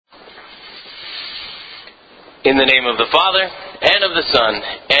In the name of the Father, and of the Son,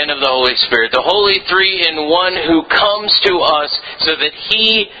 and of the Holy Spirit, the Holy Three in One who comes to us so that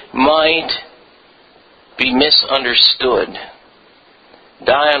He might be misunderstood,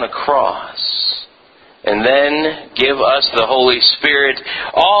 die on a cross, and then give us the Holy Spirit,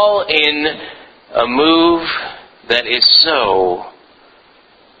 all in a move that is so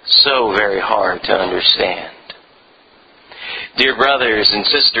very hard to understand. Dear brothers and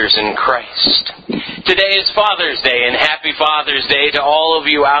sisters in Christ, today is Father's Day, and happy Father's Day to all of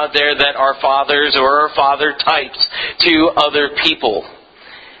you out there that are fathers or are father types to other people.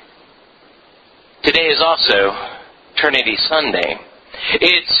 Today is also Trinity Sunday.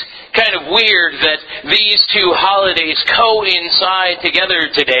 It's kind of weird that these two holidays coincide together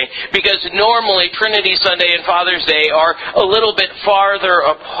today, because normally Trinity Sunday and Father's Day are a little bit farther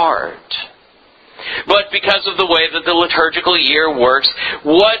apart. But because of the way that the liturgical year works,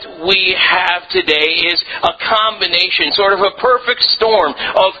 what we have today is a combination, sort of a perfect storm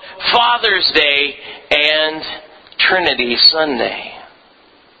of Father's Day and Trinity Sunday.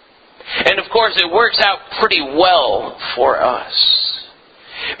 And of course it works out pretty well for us.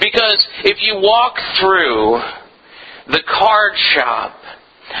 Because if you walk through the card shop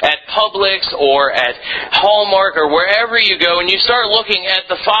at Publix or at Hallmark or wherever you go, and you start looking at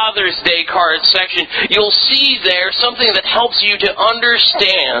the Father's Day card section, you'll see there something that helps you to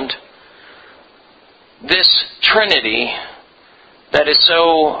understand this Trinity that is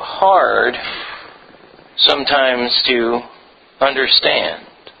so hard sometimes to understand.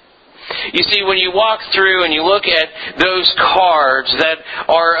 You see, when you walk through and you look at those cards that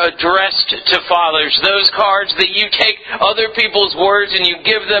are addressed to fathers, those cards that you take other people's words and you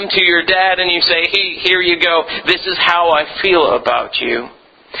give them to your dad and you say, hey, here you go, this is how I feel about you.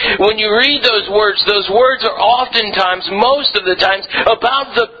 When you read those words are oftentimes, most of the times,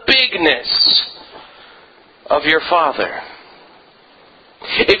 about the bigness of your father.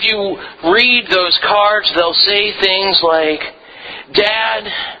 If you read those cards, they'll say things like, Dad,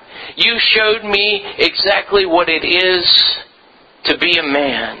 you showed me exactly what it is to be a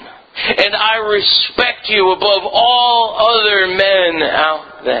man. And I respect you above all other men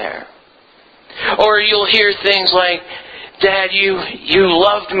out there. Or you'll hear things like, Dad, you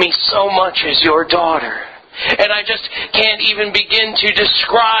loved me so much as your daughter. And I just can't even begin to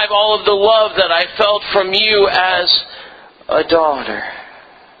describe all of the love that I felt from you as a daughter.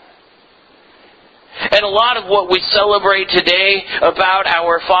 And a lot of what we celebrate today about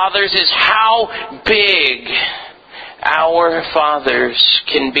our fathers is how big our fathers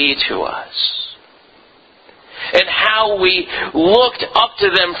can be to us. And how we looked up to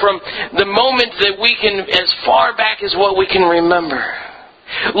them from the moment that we can, as far back as what we can remember.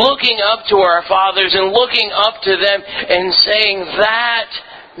 Looking up to our fathers and looking up to them and saying, that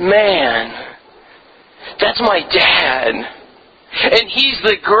man, that's my dad. And he's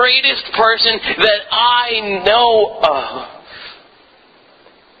the greatest person that I know of.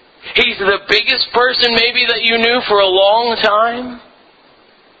 He's the biggest person maybe that you knew for a long time.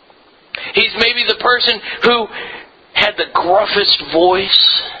 He's maybe the person who had the gruffest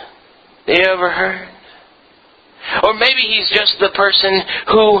voice they ever heard. Or maybe he's just the person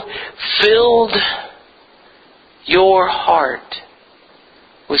who filled your heart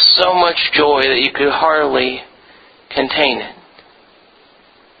with so much joy that you could hardly contain it.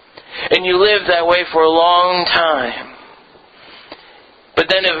 And you live that way for a long time. But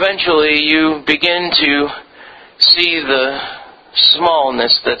then eventually you begin to see the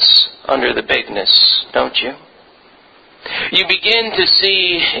smallness that's under the bigness, don't you? You begin to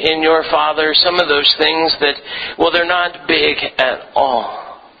see in your father some of those things that, well, they're not big at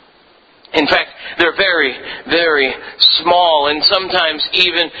all. In fact, they're very, very small and sometimes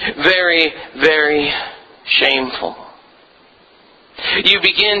even very, very shameful. You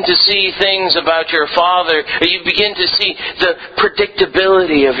begin to see things about your father. You begin to see the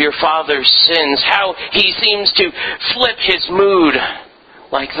predictability of your father's sins. How he seems to flip his mood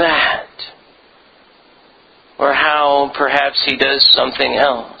like that. Or how perhaps he does something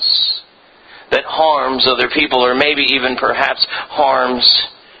else that harms other people, or maybe even perhaps harms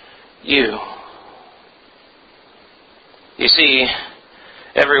you. You see,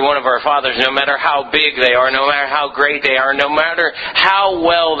 every one of our fathers, no matter how big they are, no matter how great they are, no matter how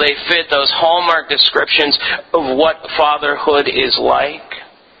well they fit those hallmark descriptions of what fatherhood is like,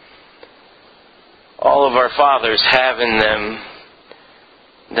 all of our fathers have in them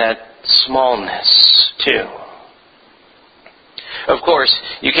that smallness too. Of course,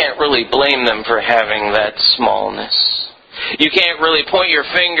 you can't really blame them for having that smallness. You can't really point your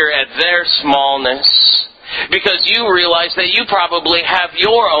finger at their smallness, Because you realize that you probably have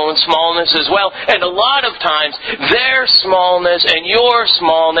your own smallness as well. And a lot of times, their smallness and your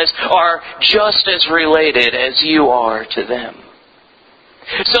smallness are just as related as you are to them.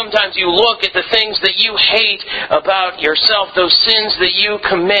 Sometimes you look at the things that you hate about yourself, those sins that you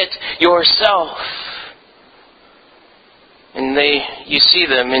commit yourself, and you see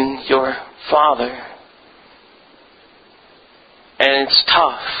them in your Father. And it's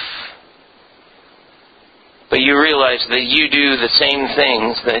tough. But you realize that you do the same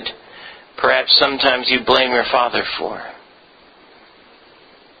things that perhaps sometimes you blame your Father for.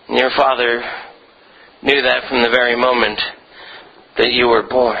 And your Father knew that from the very moment that you were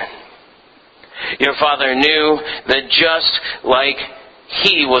born. Your Father knew that just like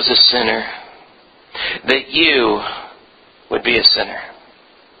He was a sinner, that you would be a sinner.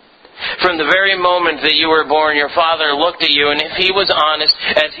 From the very moment that you were born, your Father looked at you, and if He was honest,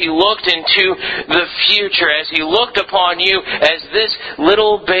 as He looked into the future, as He looked upon you as this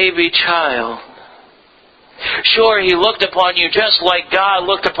little baby child, sure, He looked upon you just like God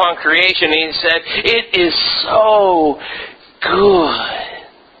looked upon creation, and He said, "It is so good."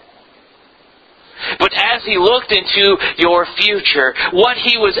 But as He looked into your future, what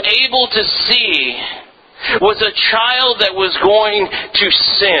He was able to see was a child that was going to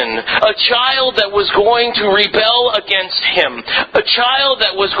sin, a child that was going to rebel against Him, a child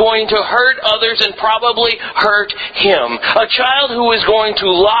that was going to hurt others and probably hurt Him, a child who was going to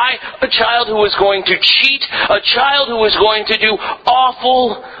lie, a child who was going to cheat, a child who was going to do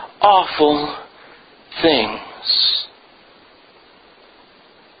awful, awful things.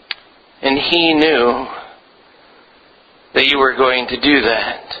 And He knew that you were going to do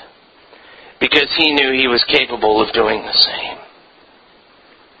that, because He knew He was capable of doing the same.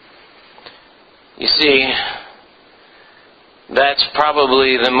 You see, that's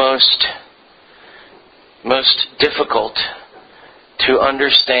probably the most difficult to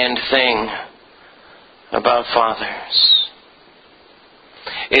understand thing about fathers,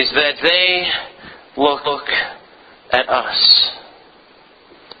 is that they look at us.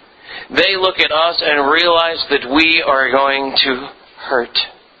 They look at us and realize that we are going to hurt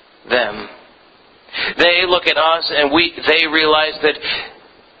them. They look at us and they realize that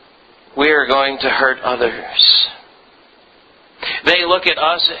we are going to hurt others. They look at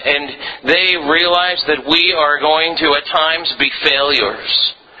us and they realize that we are going to at times be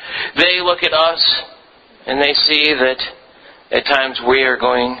failures. They look at us and they see that at times we are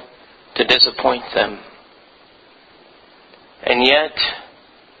going to disappoint them. And yet,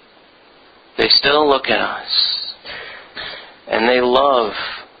 they still look at us and they love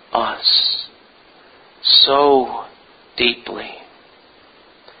us so deeply,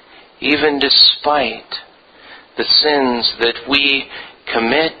 even despite the sins that we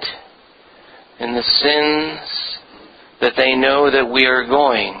commit and the sins that they know that we are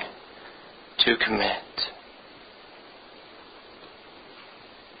going to commit.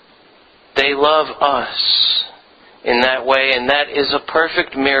 They love us in that way, and that is a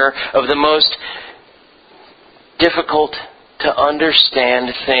perfect mirror of the most difficult to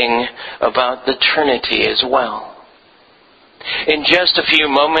understand thing about the Trinity as well. In just a few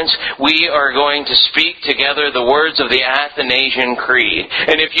moments, we are going to speak together the words of the Athanasian Creed.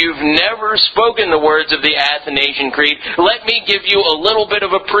 And if you've never spoken the words of the Athanasian Creed, let me give you a little bit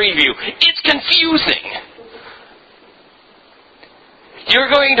of a preview. It's confusing.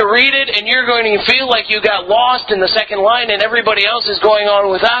 You're going to read it and you're going to feel like you got lost in the second line and everybody else is going on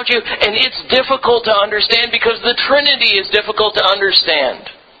without you. And it's difficult to understand because the Trinity is difficult to understand.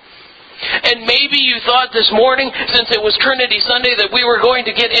 And maybe you thought this morning, since it was Trinity Sunday, that we were going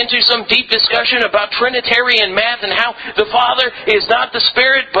to get into some deep discussion about Trinitarian math and how the Father is not the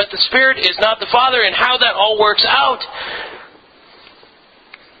Spirit, but the Spirit is not the Father, and how that all works out.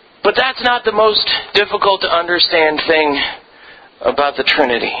 But that's not the most difficult to understand thing about the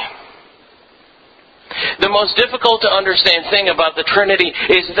Trinity. The most difficult to understand thing about the Trinity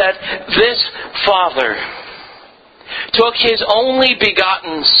is that this Father took His only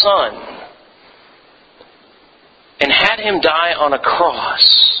begotten Son and had Him die on a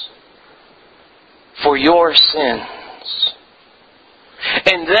cross for your sins.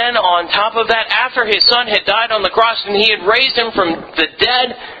 And then on top of that, after His Son had died on the cross and He had raised Him from the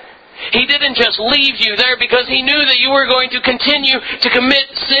dead, He didn't just leave you there because He knew that you were going to continue to commit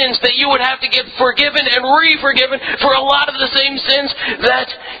sins, that you would have to get forgiven and re-forgiven for a lot of the same sins that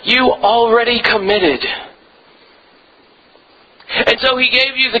you already committed. And so He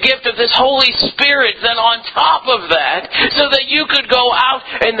gave you the gift of this Holy Spirit then on top of that, so that you could go out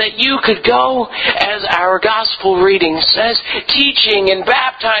and that you could go, as our gospel reading says, teaching and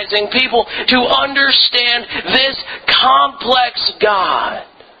baptizing people to understand this complex God.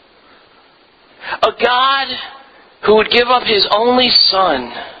 A God who would give up His only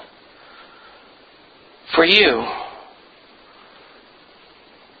Son for you.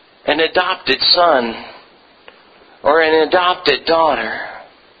 An adopted son or an adopted daughter.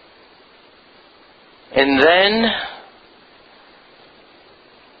 And then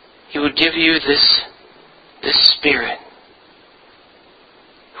He would give you this Spirit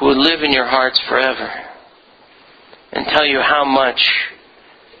who would live in your hearts forever and tell you how much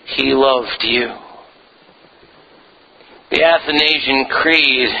He loved you. The Athanasian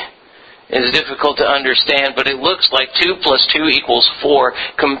Creed is difficult to understand, but it looks like 2 plus 2 equals 4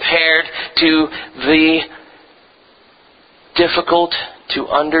 compared to the difficult to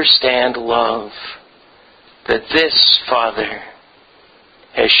understand love that this Father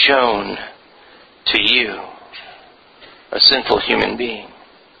has shown to you, a sinful human being.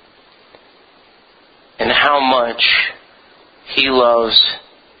 And how much He loves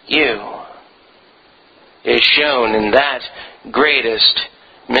you is shown in that greatest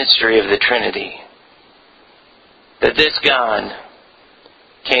mystery of the Trinity. That this God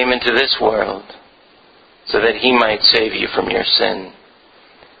came into this world so that He might save you from your sin,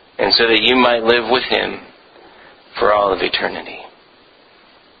 and so that you might live with Him for all of eternity.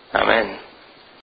 Amen.